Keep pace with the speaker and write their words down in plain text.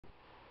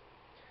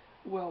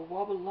Well,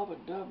 wubba lubba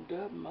dub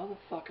dub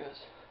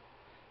motherfuckers.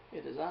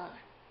 It is I,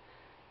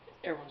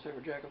 everyone's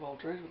favorite jack of all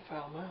trades with a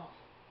foul mouth,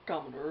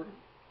 Commodore Urban.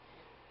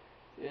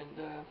 And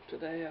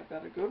today I've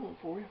got a good one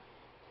for you.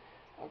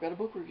 I've got a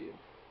book review.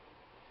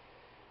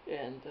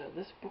 And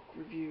this book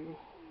review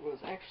was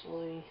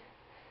actually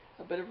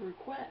a bit of a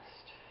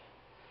request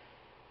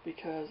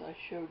because I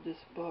showed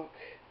this book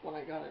when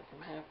I got it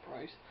from half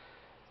price,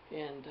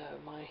 and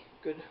my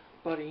good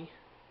buddy,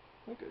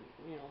 my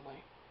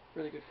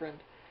really good friend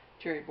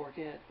Jerry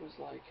Bourget was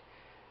like,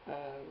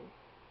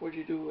 would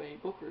you do a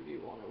book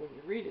review on it when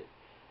you read it?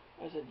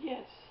 I said,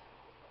 yes,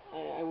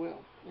 I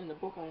will. And the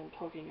book I am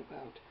talking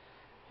about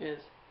is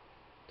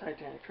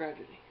Titanic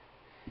Tragedy.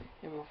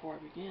 And before I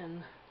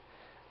begin,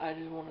 I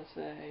just want to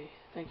say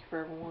thank you for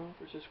everyone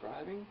for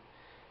subscribing.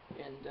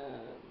 And,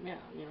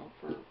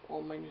 for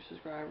all my new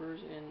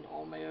subscribers and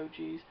all my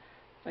OGs,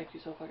 thank you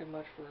so fucking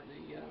much for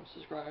the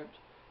subscribed,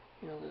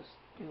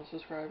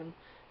 subscribing,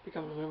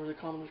 becoming a member of the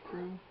Commoners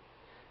crew.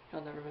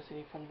 Y'all never miss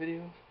any fun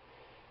videos.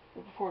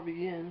 But before I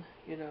begin,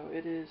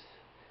 it is,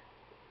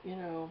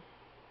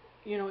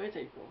 it's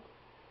April.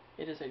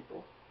 It is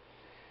April.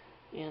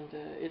 And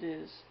it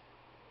is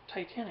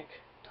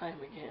Titanic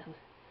time again.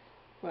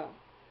 Well,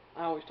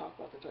 I always talk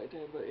about the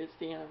Titanic, but it's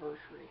the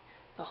anniversary.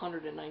 The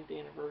 109th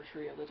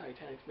anniversary of the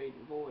Titanic's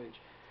maiden voyage.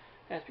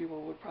 As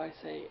people would probably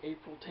say,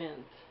 April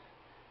 10th,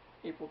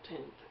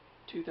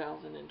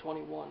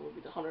 2021 would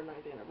be the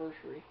 109th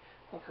anniversary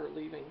of her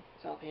leaving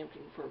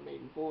Southampton for a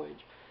maiden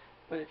voyage.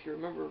 But if you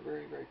remember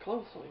very, very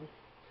closely,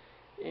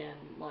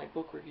 in my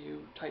book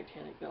review,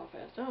 Titanic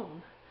Belfast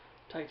Own,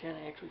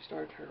 Titanic actually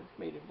started her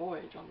maiden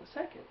voyage on the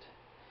 2nd,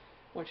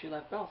 when she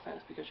left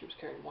Belfast because she was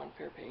carrying one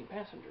fare-paying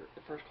passenger,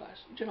 a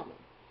first-class gentleman.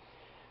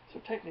 So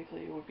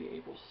technically it would be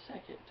April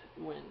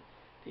 2nd when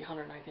the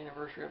 109th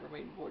anniversary of her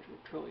maiden voyage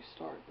would truly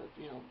start, but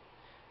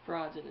for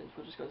odds and ends,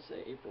 we'll just go to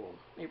say April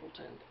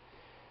 10th.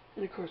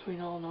 And of course we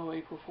all know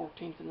April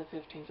 14th and the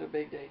 15th are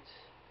big dates.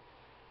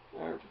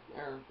 Our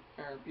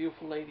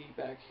beautiful lady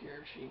back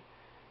here, she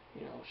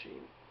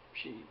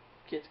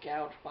gets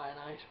gouged by an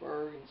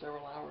iceberg, and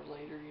several hours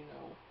later,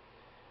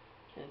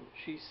 and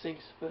she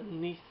sinks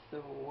beneath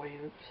the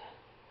waves.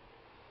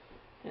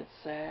 It's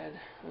sad.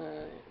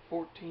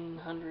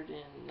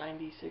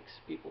 1,496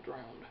 people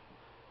drowned.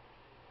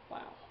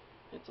 Wow,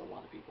 it's a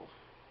lot of people.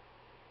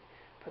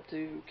 But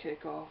to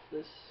kick off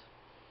this,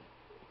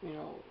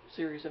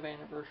 series of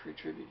anniversary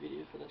tribute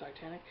videos for the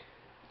Titanic,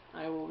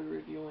 I will be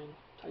reviewing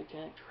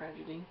Titanic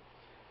Tragedy,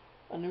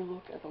 a new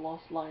look at the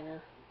lost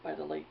liner by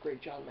the late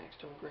great John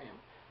Maxtone-Graham.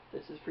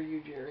 This is for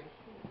you, Jerry.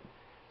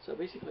 So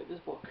basically,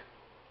 this book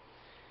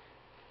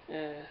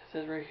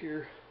says right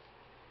here,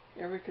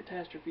 every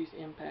catastrophe's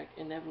impact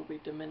inevitably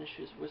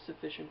diminishes with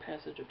sufficient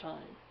passage of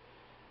time.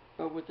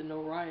 But with the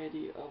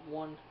notoriety of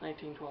one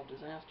 1912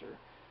 disaster,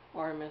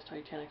 RMS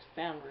Titanic's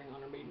foundering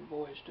on her maiden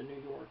voyage to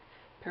New York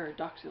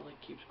paradoxically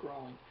keeps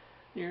growing.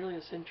 Nearly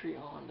a century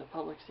on, the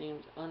public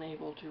seems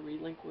unable to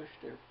relinquish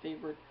their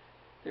fevered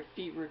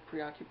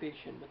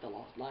preoccupation with the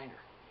lost liner.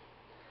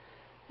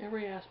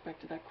 Every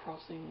aspect of that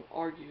crossing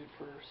argued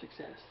for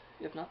success.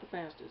 If not the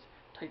fastest,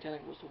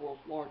 Titanic was the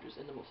world's largest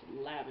and the most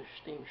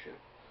lavish steamship.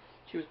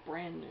 She was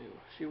brand new,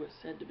 she was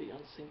said to be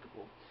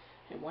unsinkable,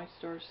 and White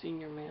Star's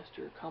senior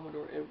master,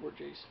 Commodore Edward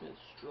J. Smith,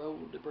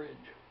 strode the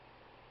bridge.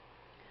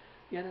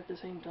 Yet at the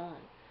same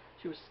time,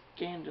 she was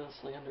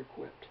scandalously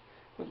under-equipped,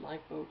 with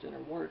lifeboats and her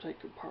watertight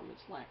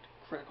compartments lacked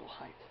critical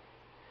height.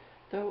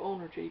 Though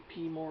owner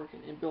J.P.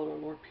 Morgan and builder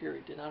Lord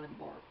Peary did not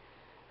embark,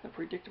 a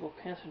predictable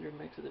passenger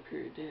mix of the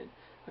period did.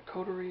 A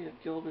coterie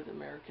of gilded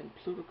American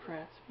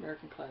plutocrats,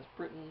 American-class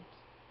Britons,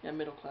 and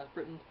middle-class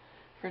Britons,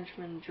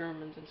 Frenchmen,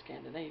 Germans, and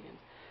Scandinavians,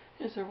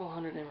 and several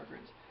hundred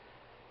immigrants.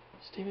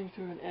 Steaming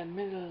through an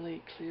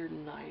admittedly clear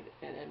night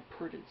at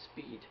imprudent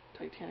speed,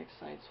 Titanic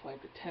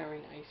sideswiped a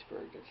towering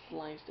iceberg that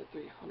sliced a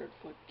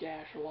 300-foot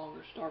gash along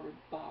her starboard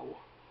bow.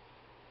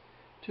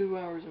 2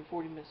 hours and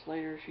 40 minutes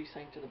later, she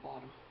sank to the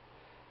bottom.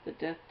 The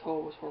death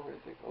toll was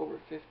horrific. Over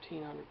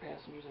 1,500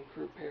 passengers and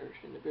crew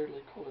perished in the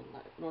bitterly cold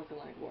North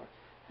Atlantic War.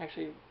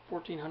 Actually,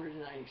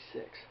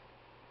 1,496.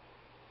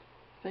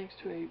 Thanks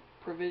to a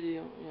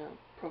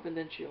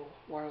providential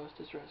wireless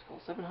distress call,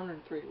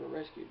 703 were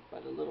rescued by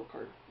the little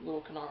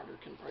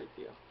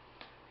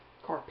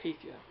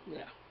Carpathia.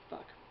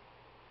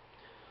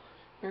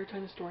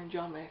 Maritime historian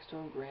John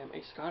Maxtone-Graham,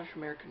 a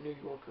Scottish-American New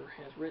Yorker,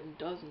 has written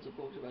dozens of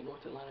books about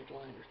North Atlantic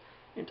liners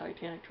and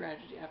Titanic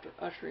Tragedy. After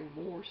ushering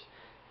Morse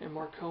and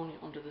Marconi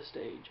onto the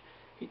stage,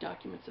 he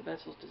documents the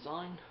vessel's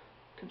design,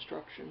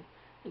 construction,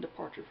 and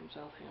departure from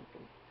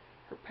Southampton,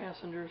 her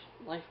passengers,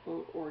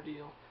 lifeboat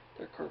ordeal,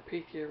 their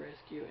Carpathia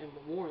rescue, and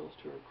memorials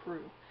to her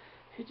crew.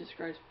 He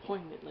describes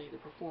poignantly the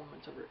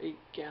performance of her 8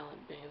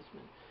 gallant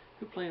bandsmen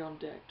who played on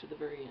deck to the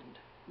very end.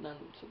 None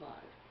would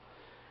survive.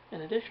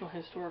 And additional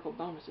historical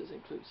bonuses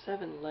include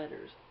 7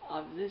 letters,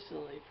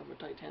 obviously from a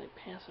Titanic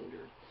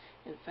passenger.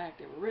 In fact,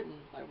 they were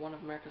written by one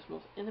of America's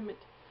most intimate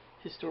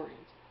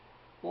historians,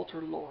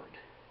 Walter Lord,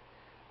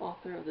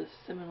 author of the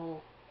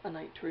seminal A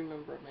Night to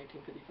Remember of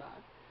 1955.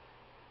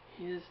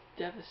 his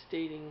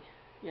devastating,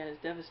 his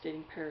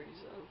devastating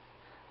parodies of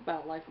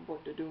about life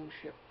aboard the doomed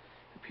ship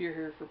appear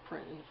here for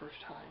print in the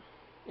first time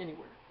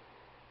anywhere.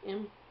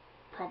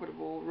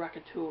 Improbable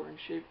raconteur and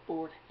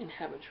shipboard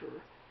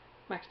inhabitor,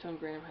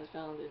 Maxtone-Graham has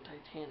found in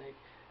Titanic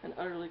an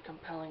utterly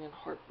compelling and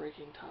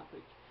heartbreaking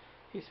topic.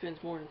 He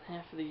spends more than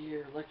half of the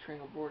year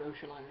lecturing aboard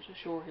ocean liners.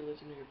 Ashore, he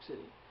lives in New York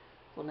City.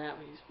 Well, now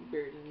he's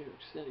buried in New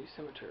York City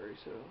Cemetery,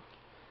 so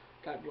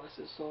God bless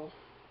his soul.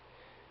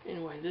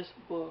 Anyway, this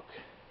book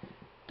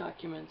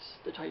documents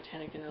the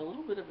Titanic in a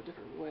little bit of a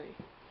different way,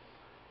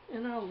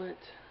 and I'll let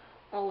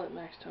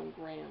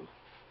Maxtone-Graham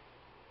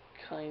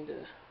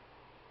kinda,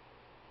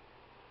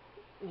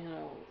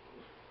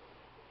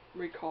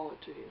 recall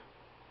it to you,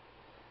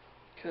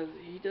 because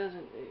he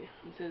doesn't. It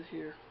says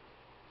here.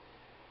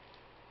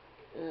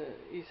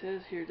 He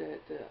says here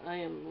that I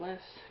am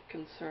less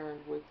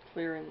concerned with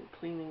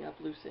cleaning up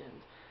loose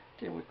ends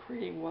than with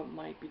creating what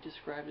might be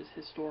described as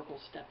historical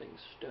stepping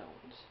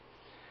stones,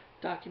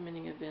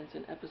 documenting events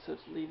and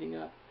episodes leading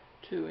up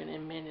to and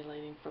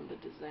emanating from the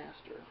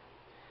disaster.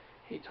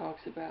 He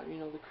talks about,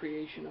 the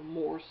creation of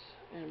Morse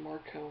and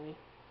Marconi.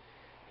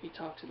 He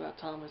talks about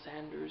Thomas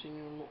Anders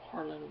and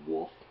Harlan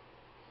Wolff.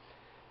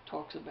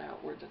 Talks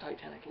about where the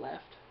Titanic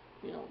left,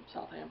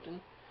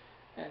 Southampton,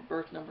 at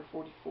berth number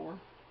 44.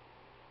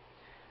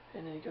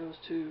 And then he goes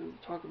to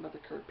talk about the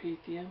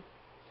Carpathia,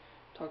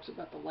 talks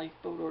about the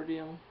lifeboat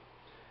ordeal.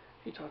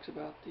 He talks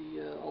about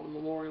all the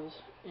memorials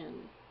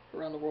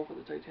around the world for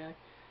the Titanic,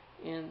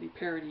 and the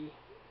parody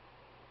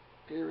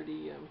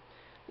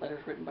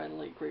letters written by the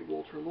late great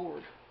Walter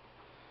Lord.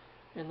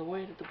 And the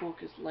way that the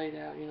book is laid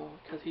out,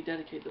 because he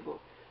dedicated the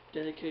book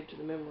to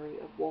the memory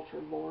of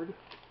Walter Lord,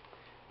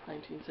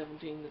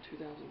 1917 to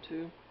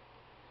 2002.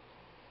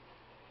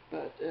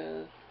 But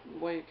the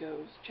way it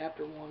goes,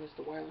 Chapter 1 is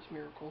the wireless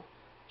miracle.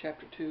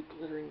 Chapter 2,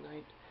 Glittering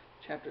Night.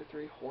 Chapter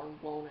 3, Horn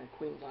Blown at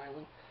Queen's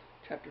Island.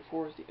 Chapter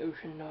 4 is the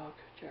Ocean Knock.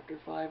 Chapter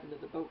 5, Into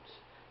the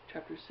Boats.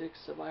 Chapter 6,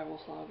 Survival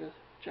Saga.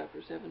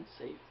 Chapter 7,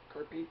 Safe,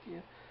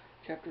 Carpathia.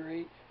 Chapter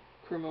 8,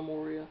 Crew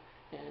Memoria.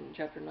 And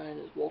Chapter 9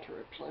 is Walter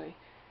at Play.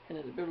 And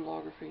then the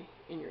bibliography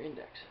in your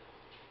index.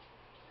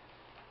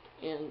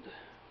 And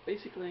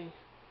basically,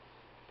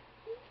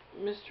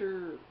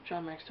 Mr.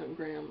 John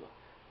Maxtone-Graham,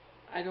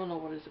 I don't know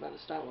what it is about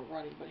his style of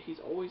writing, but he's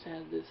always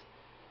had this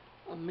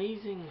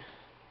amazing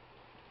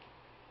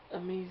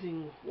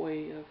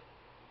way of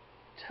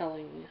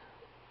telling,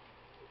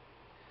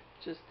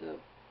 just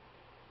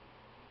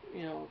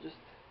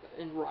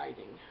in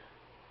writing.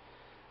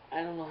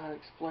 I don't know how to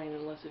explain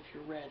unless if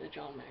you read a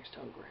John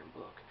Maxtone-Graham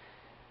book.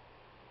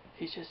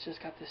 He's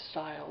just got this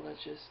style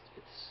that's it's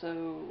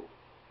so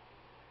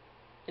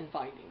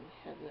inviting,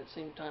 and at the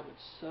same time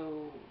it's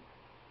so,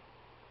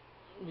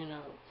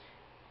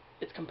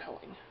 it's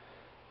compelling.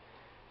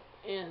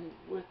 And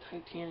with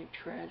Titanic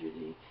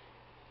Tragedy,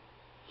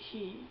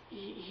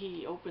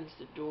 he opens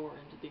the door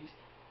into these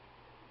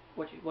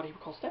what he would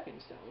call stepping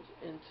stones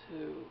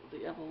into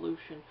the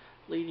evolution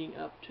leading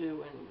up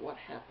to and what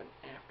happened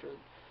after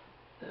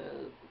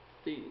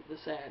the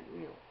sad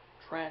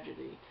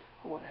tragedy,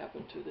 or what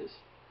happened to this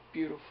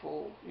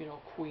beautiful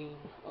queen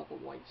of the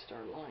White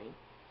Star Line.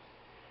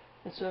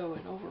 And so,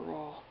 in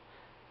overall,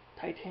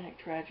 Titanic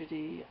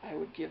Tragedy, I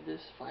would give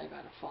this 5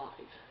 out of 5,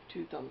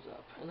 2 thumbs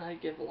up. And I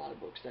give a lot of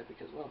books that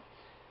because, well,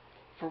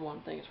 for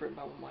one thing, it's written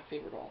by one of my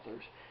favorite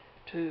authors.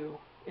 2,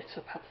 it's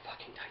about the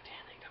fucking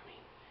Titanic. I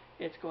mean,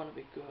 it's going to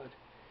be good.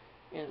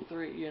 And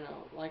 3,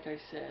 like I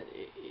said,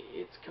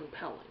 it's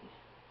compelling.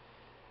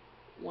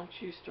 Once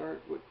you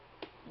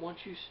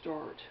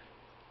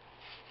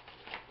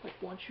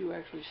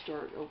actually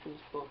open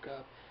this book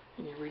up,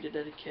 and you read the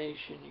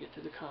dedication, you get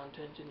to the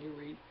content, and you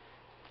read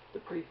the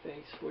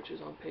preface, which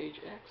is on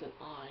page X and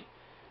I,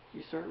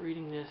 you start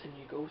reading this and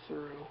you go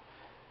through,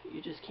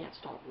 you just can't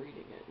stop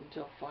reading it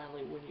until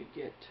finally when you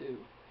get to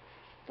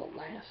the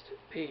last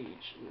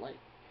page, like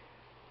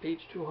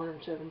page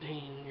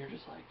 217, and you're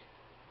just like,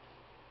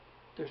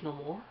 there's no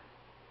more?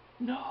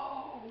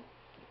 No!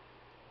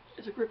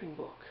 It's a gripping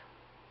book.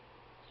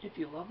 If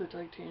you love the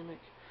Titanic,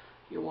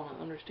 you want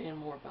to understand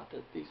more about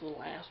these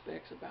little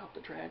aspects about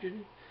the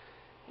tragedy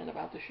and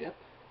about the ship.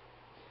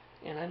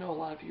 And I know a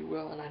lot of you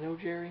will, and I know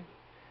Jerry,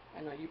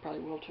 I know you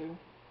probably will too.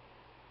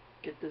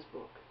 Get this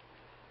book,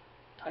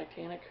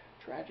 Titanic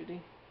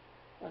Tragedy,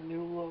 A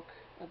New Look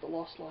at the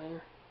Lost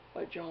Liner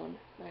by John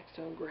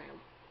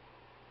Maxtone-Graham.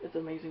 It's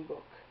an amazing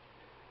book.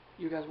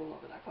 You guys will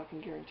love it, I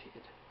fucking guarantee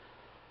it.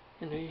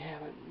 And there you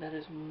have it. That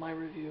is my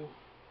review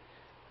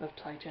of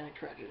Titanic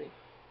Tragedy.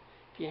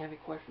 If you have any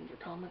questions or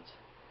comments,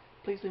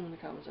 please leave them in the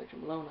comment section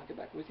below and I'll get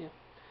back with you.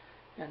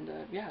 And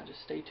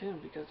just stay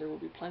tuned, because there will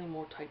be plenty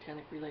more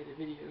Titanic related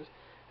videos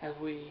as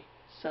we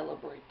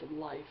celebrate the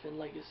life and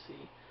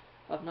legacy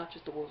of not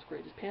just the world's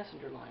greatest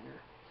passenger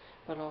liner,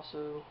 but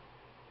also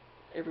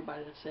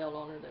everybody that sailed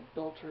on her, that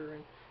built her,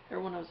 and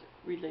everyone that was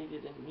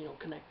related and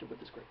connected with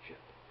this great ship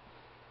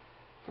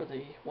for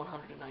the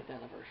 109th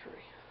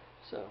anniversary.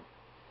 So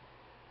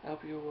I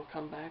hope you will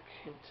come back.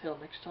 Until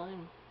next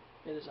time,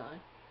 it is I,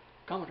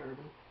 Commodore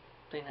Urban,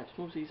 saying have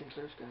smooth seas and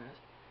clear skies.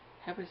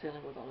 happy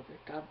sailing with all of you.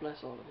 God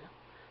bless all of you.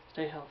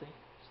 Stay healthy,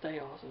 stay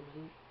awesome,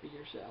 and be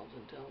yourselves.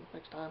 Until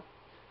next time,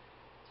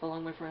 so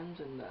long, my friends,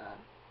 and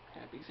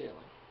happy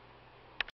sailing.